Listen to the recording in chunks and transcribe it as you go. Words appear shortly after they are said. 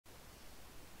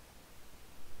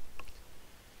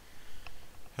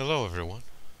Hello everyone,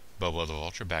 Bobo the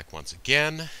Vulture back once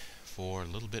again for a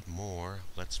little bit more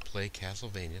Let's Play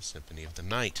Castlevania Symphony of the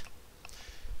Night.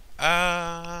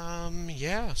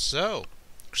 Yeah, so,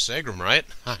 Crusagram, right?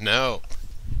 I know.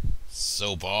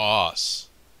 So boss.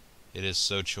 It is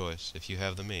so choice. If you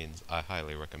have the means, I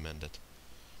highly recommend it.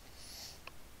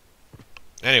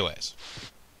 Anyways.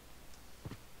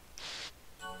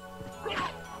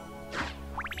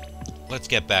 Let's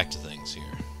get back to things here.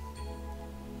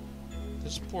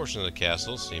 This portion of the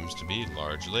castle seems to be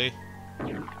largely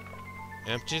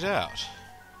emptied out.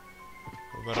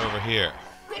 What about over here?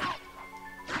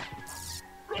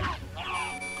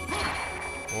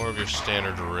 More of your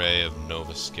standard array of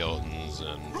Nova skeletons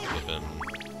and flippin'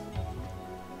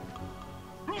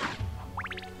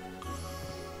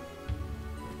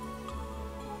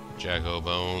 Jacko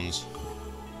bones.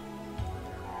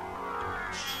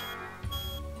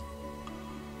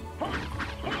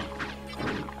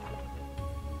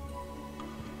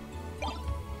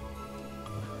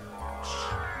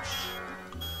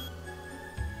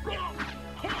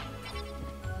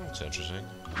 That's interesting.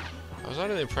 I was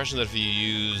under the impression that if you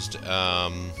used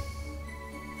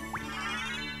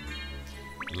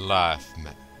Life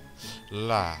Max.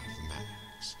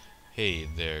 Hey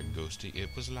there, Ghosty. It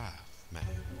was Life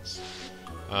Max.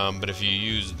 But if you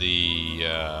use the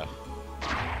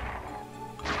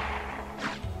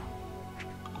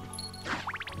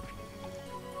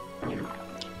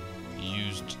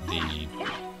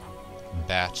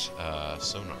bat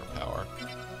sonar power.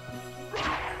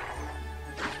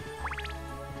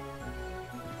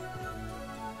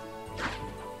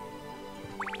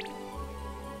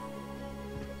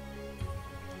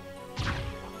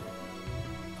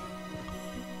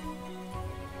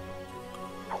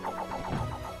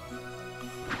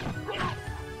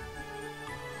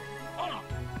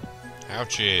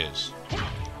 Ouchies.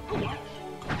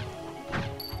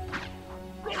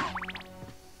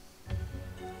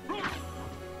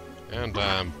 And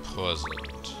I'm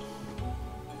puzzled.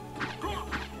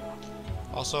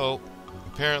 Also,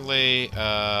 apparently,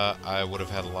 I would have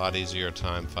had a lot easier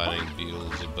time fighting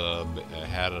Beelzebub. I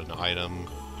had an item.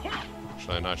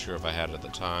 Actually, I'm not sure if I had it at the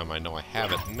time. I know I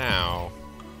have it now.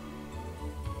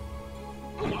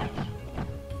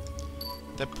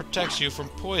 That protects you from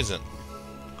poison.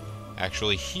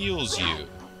 Actually heals you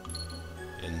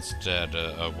instead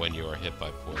of when you are hit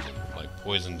by poison. Like,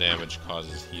 poison damage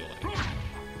causes healing.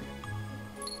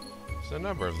 There's a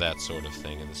number of that sort of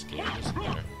thing in this game, isn't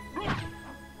there?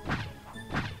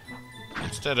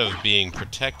 Instead of being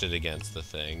protected against the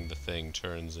thing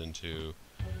turns into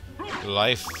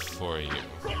life for you.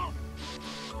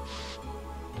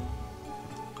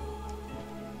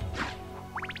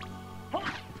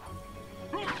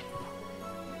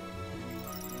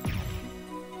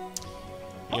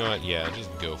 You know what? Yeah, just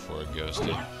go for it,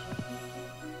 Ghosty.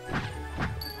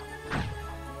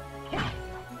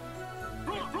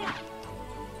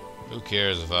 Who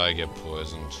cares if I get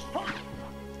poisoned? I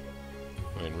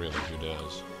mean, really, who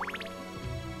does?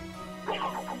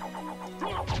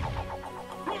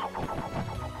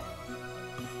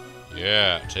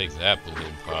 Yeah, take that,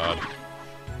 balloon pod.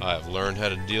 I have learned how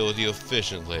to deal with you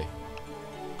efficiently.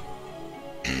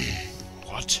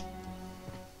 What?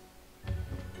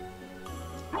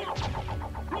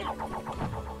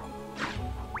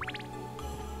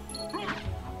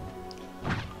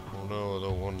 Oh no, the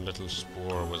one little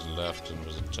spore was left and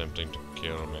was attempting to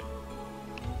kill me.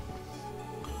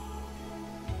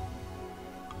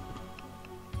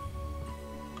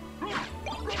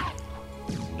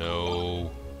 No.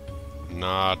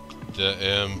 Not the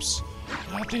imps.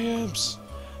 Not the imps.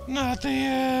 Not the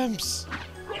imps.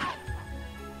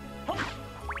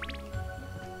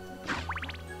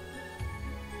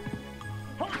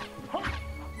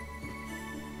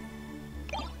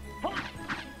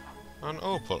 An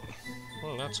opal.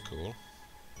 Well, that's cool.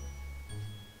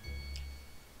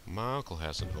 My uncle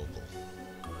has an opal.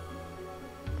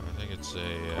 I think it's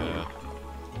a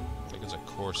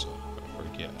Corsa. I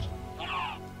forget.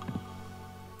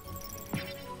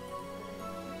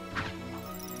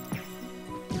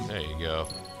 There you go.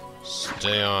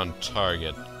 Stay on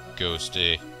target,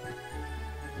 Ghosty.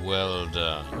 Well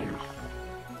done.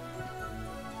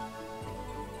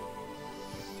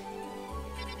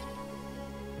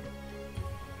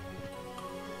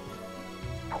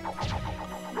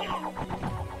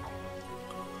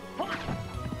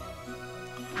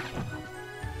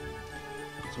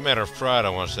 As a matter of pride, I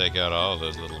want to take out all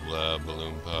those little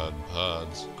balloon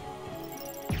pods.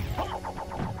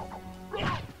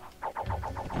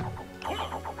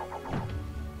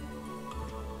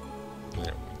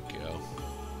 There we go.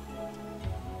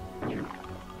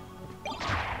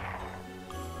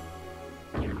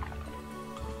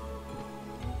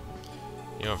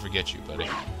 don't forget you, buddy.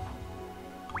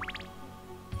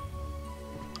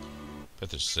 Bet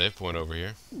there's a save point over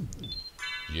here.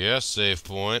 Yes, save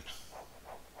point.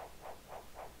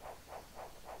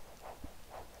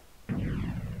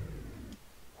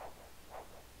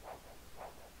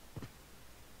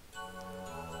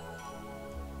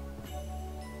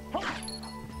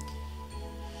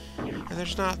 And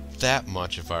there's not that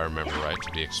much, if I remember right,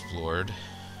 to be explored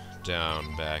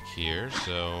down back here,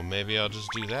 so maybe I'll just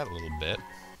do that a little bit.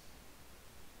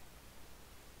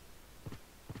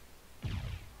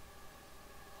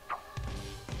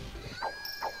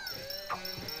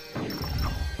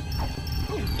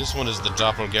 This one is the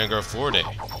Doppelganger 4-Day.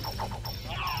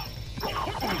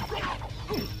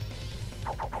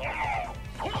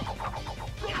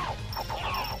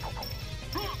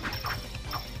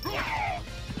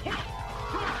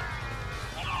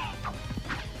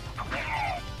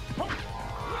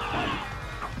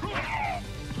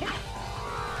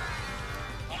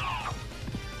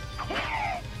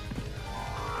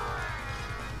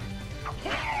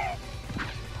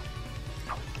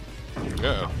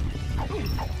 Uh-oh.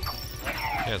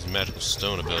 He has magical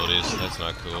stone abilities, so that's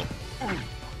not cool.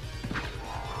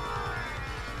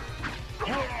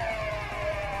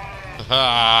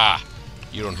 Ha!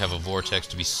 You don't have a vortex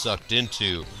to be sucked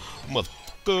into,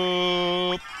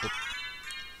 motherfucker!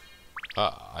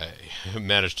 I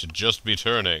managed to just be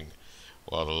turning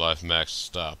while the life max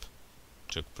stop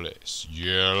took place.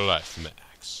 Your life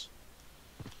max.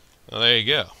 Well, there you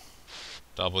go.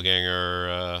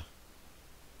 Doppelganger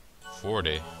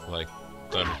 40, like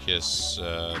Thunderkiss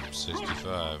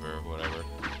 65 or whatever.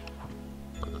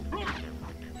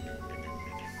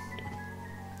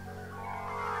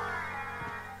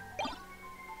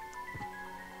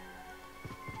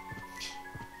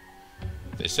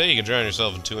 They say you can drown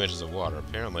yourself in 2 inches of water.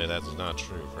 Apparently that's not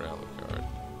true for Alucard.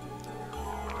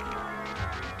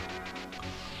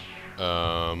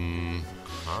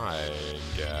 Hi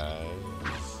guys.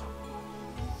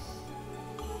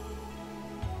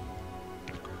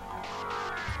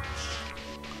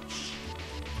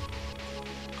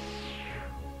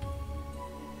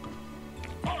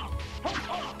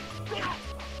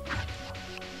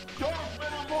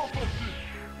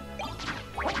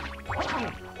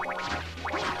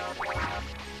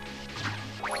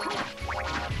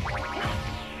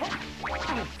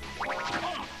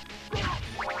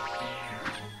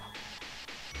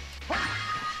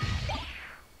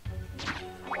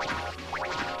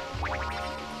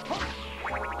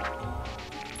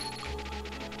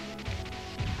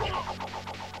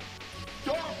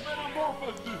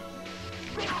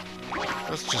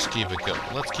 Let's just keep it going.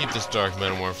 Let's keep this Dark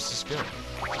Metamorphosis going.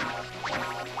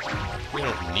 We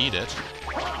don't need it.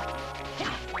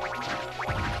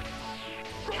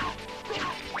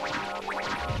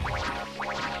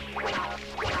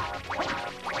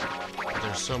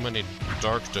 There's so many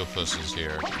Dark Dopuses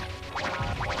here.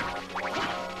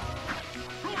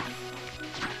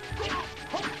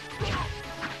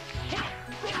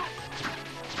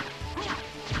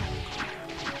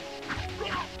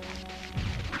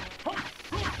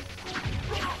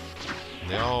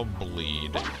 They all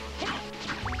bleed.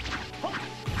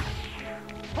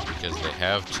 Because they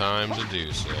have time to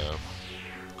do so.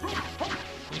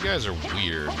 You guys are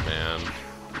weird, man.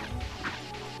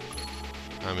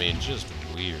 I mean, just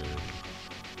weird.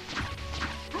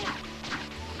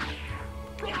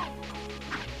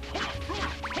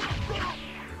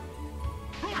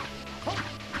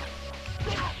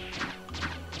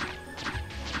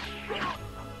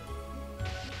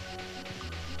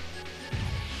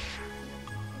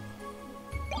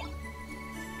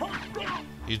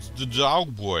 It's the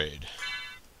dog blade.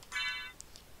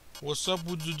 What's up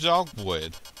with the dog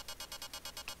blade?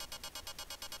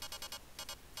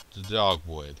 The dog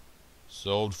blade.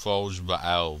 Sold forged by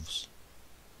elves.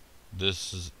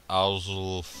 This is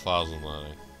Alzul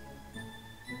Fazalani.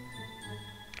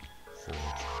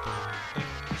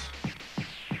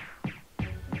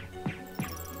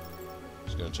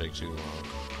 It's gonna take too long.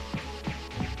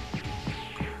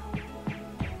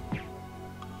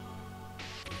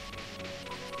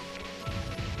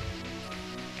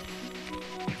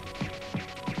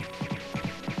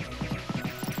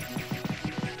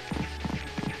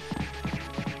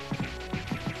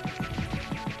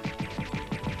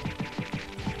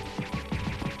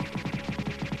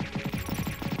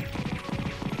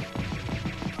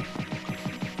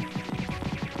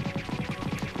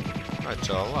 I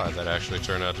tell a lie, that actually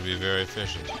turned out to be very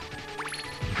efficient.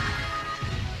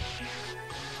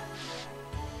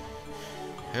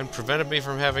 And prevented me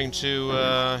from having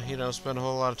to, you know, spend a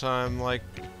whole lot of time, like,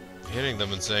 hitting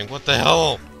them and saying, "What the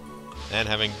hell?" And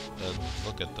having to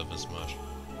look at them as much.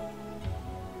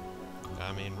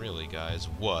 I mean, really, guys,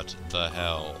 what the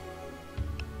hell?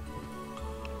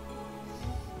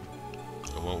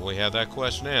 And when we have that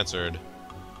question answered,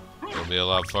 we'll be a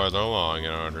lot farther along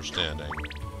in our understanding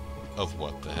of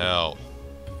what the hell.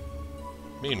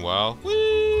 Meanwhile,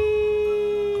 whee!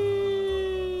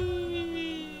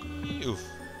 Oof.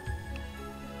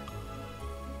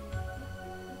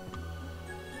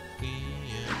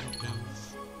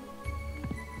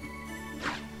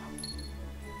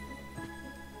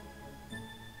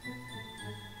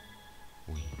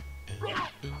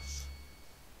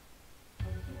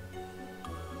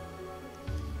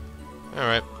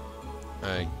 Alright.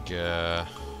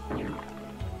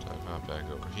 Hop back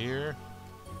over here.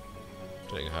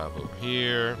 Take a hop over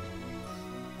here.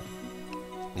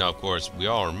 Now, of course, we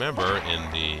all remember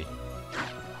in the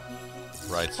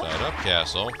right side up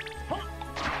castle,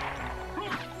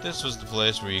 this was the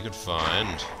place where you could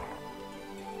find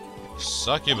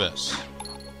succubus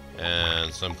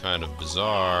and some kind of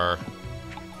bizarre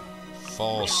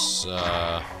false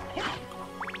I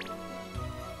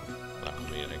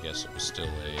mean, I guess it was still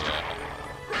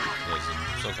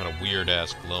some kind of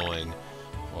weird-ass glowing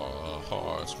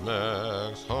hearts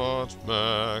max, hearts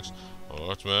max,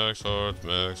 hearts max, hearts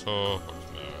max, hearts max.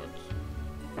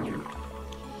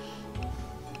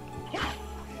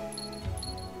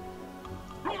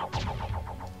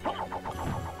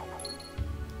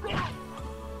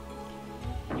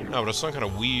 No, but it's some kind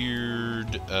of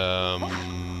weird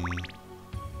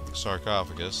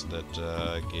sarcophagus that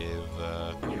gave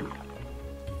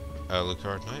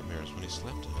Alucard nightmares when he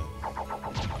slept in it.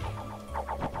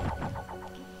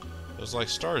 It was like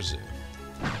Star Zoo.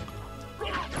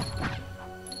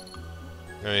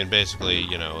 I mean, basically,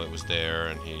 you know, it was there,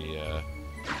 and he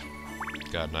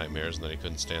got nightmares, and then he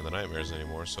couldn't stand the nightmares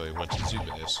anymore, so he went to Zoo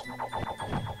Base.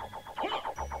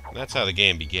 And that's how the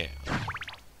game began.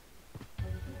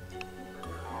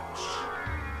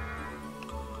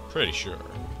 Pretty sure.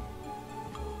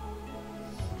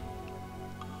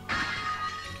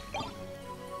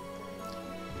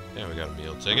 Yeah, we got a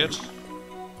meal ticket.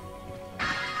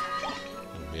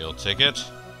 And a meal ticket.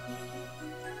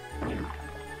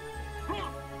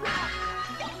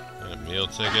 And a meal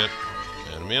ticket.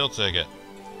 And a meal ticket.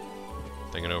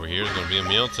 Thinking over here is going to be a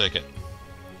meal ticket.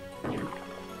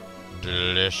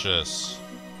 Delicious.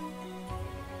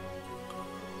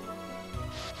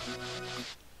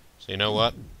 So you know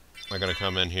what? I'm going to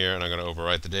come in here and I'm going to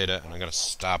overwrite the data and I'm going to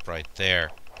stop right there.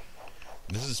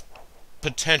 This is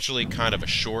potentially kind of a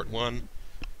short one,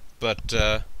 but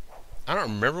I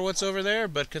don't remember what's over there,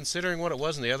 but considering what it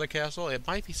was in the other castle, it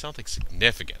might be something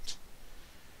significant.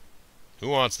 Who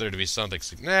wants there to be something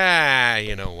significant? Nah,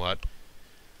 you know what?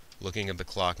 Looking at the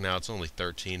clock now, it's only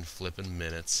 13 flippin'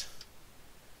 minutes.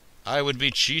 I would be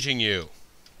cheating you.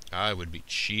 I would be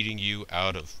cheating you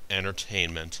out of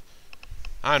entertainment.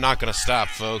 I'm not going to stop,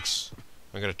 folks.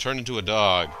 I'm going to turn into a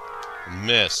dog, a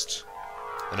mist,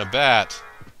 and a bat,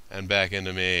 and back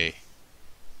into me.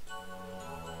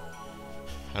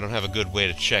 I don't have a good way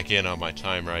to check in on my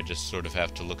timer. I just sort of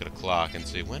have to look at a clock and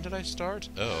see, when did I start?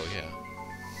 Oh, yeah.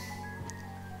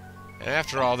 And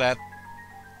after all that,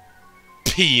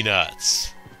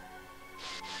 peanuts.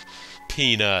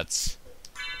 Peanuts.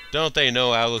 Don't they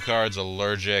know Alucard's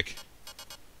allergic?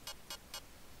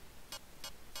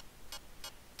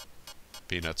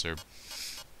 Peanuts are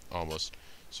almost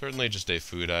certainly just a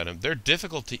food item. They're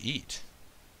difficult to eat.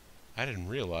 I didn't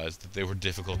realize that they were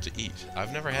difficult to eat.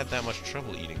 I've never had that much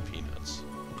trouble eating peanuts.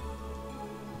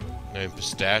 I mean,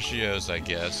 pistachios, I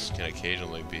guess, can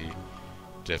occasionally be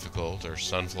difficult, or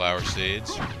sunflower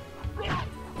seeds.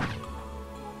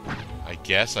 I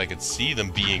guess I could see them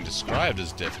being described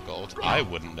as difficult. I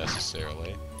wouldn't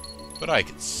necessarily, but I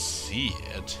could see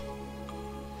it.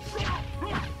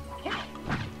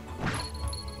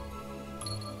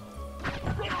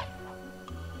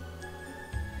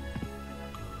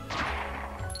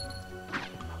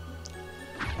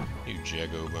 You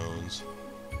Jago bones.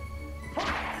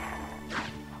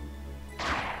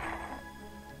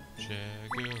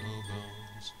 Jago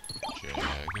bones.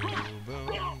 Jago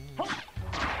bones.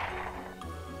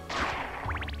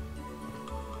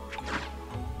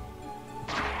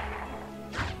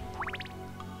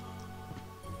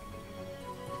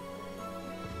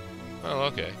 Oh,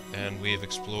 okay. And we've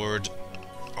explored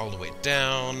all the way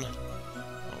down, all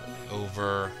the way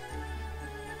over.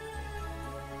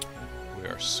 We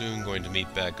are soon going to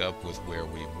meet back up with where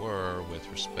we were with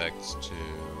respects to...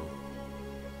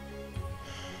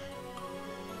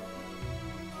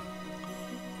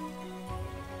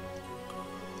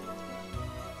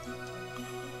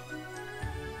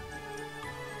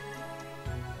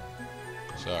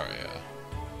 Sorry,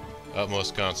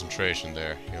 Utmost concentration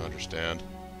there, you understand.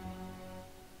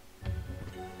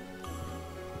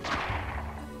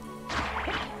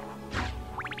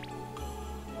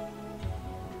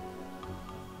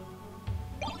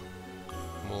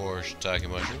 More shiitake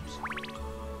mushrooms.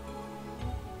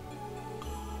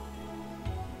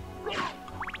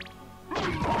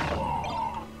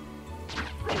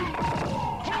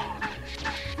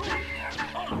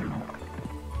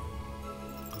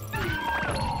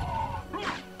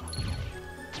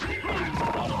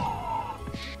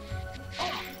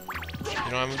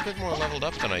 You know, I'm a bit more leveled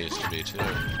up than I used to be, too.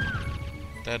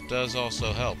 That does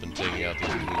also help in taking out these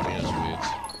blue Venus weeds.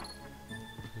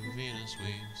 Blue Venus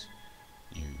weeds,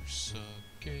 you suck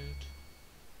it.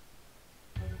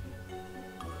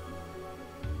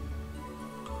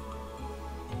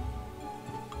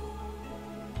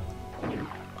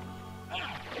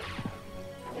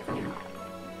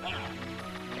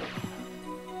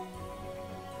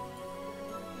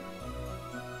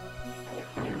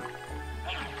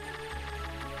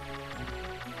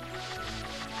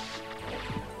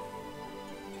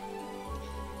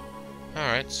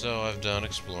 Alright, so I've done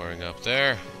exploring up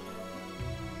there.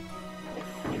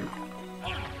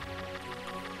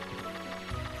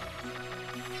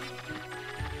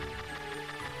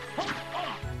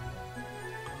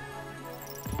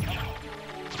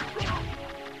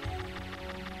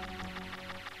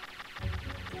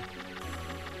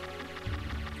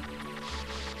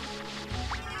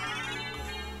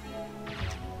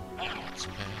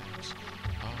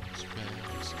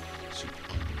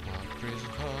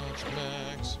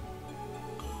 Max.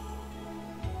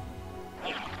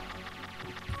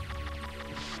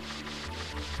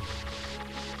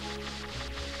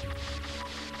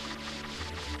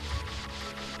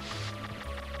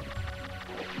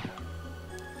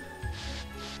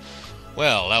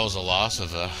 Well, that was a loss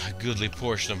of a goodly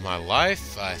portion of my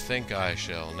life. I think I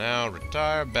shall now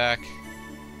retire back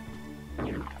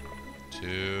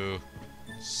to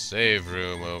save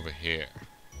room over here.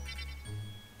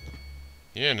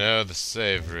 You know, the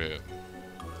save room.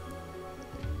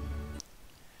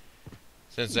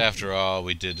 Since after all,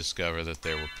 we did discover that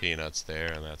there were peanuts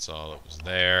there, and that's all that was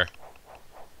there.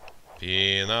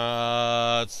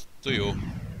 Peanuts to you.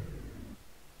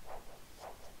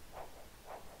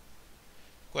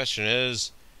 Question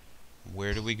is,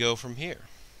 where do we go from here?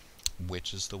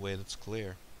 Which is the way that's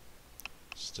clear?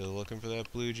 Still looking for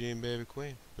that blue jean baby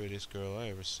queen. Prettiest girl I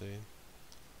ever seen.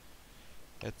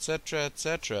 Etc,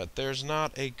 etc. There's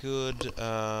not a good, there's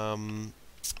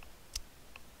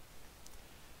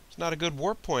not a good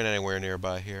warp point anywhere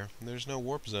nearby here. There's no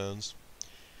warp zones.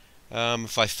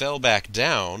 If I fell back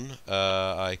down,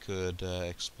 I could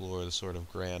explore the sort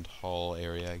of Grand Hall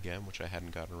area again, which I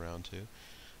hadn't gotten around to.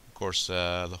 Of course,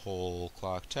 the whole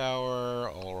clock tower,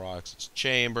 all Roxas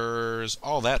chambers,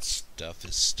 all that stuff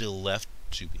is still left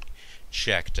to be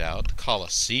checked out. The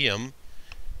Colosseum.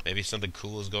 Maybe something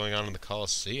cool is going on in the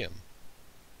Colosseum.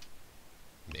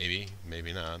 Maybe,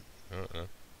 maybe not. I don't know.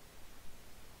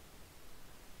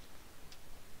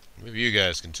 Maybe you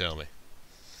guys can tell me.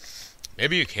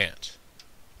 Maybe you can't.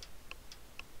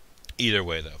 Either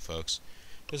way, though, folks.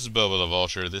 This is Bobo the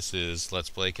Vulture. This is Let's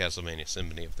Play Castlevania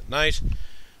Symphony of the Night.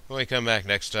 When we come back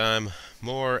next time,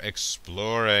 more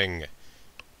exploring.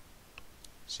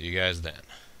 See you guys then.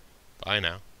 Bye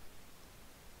now.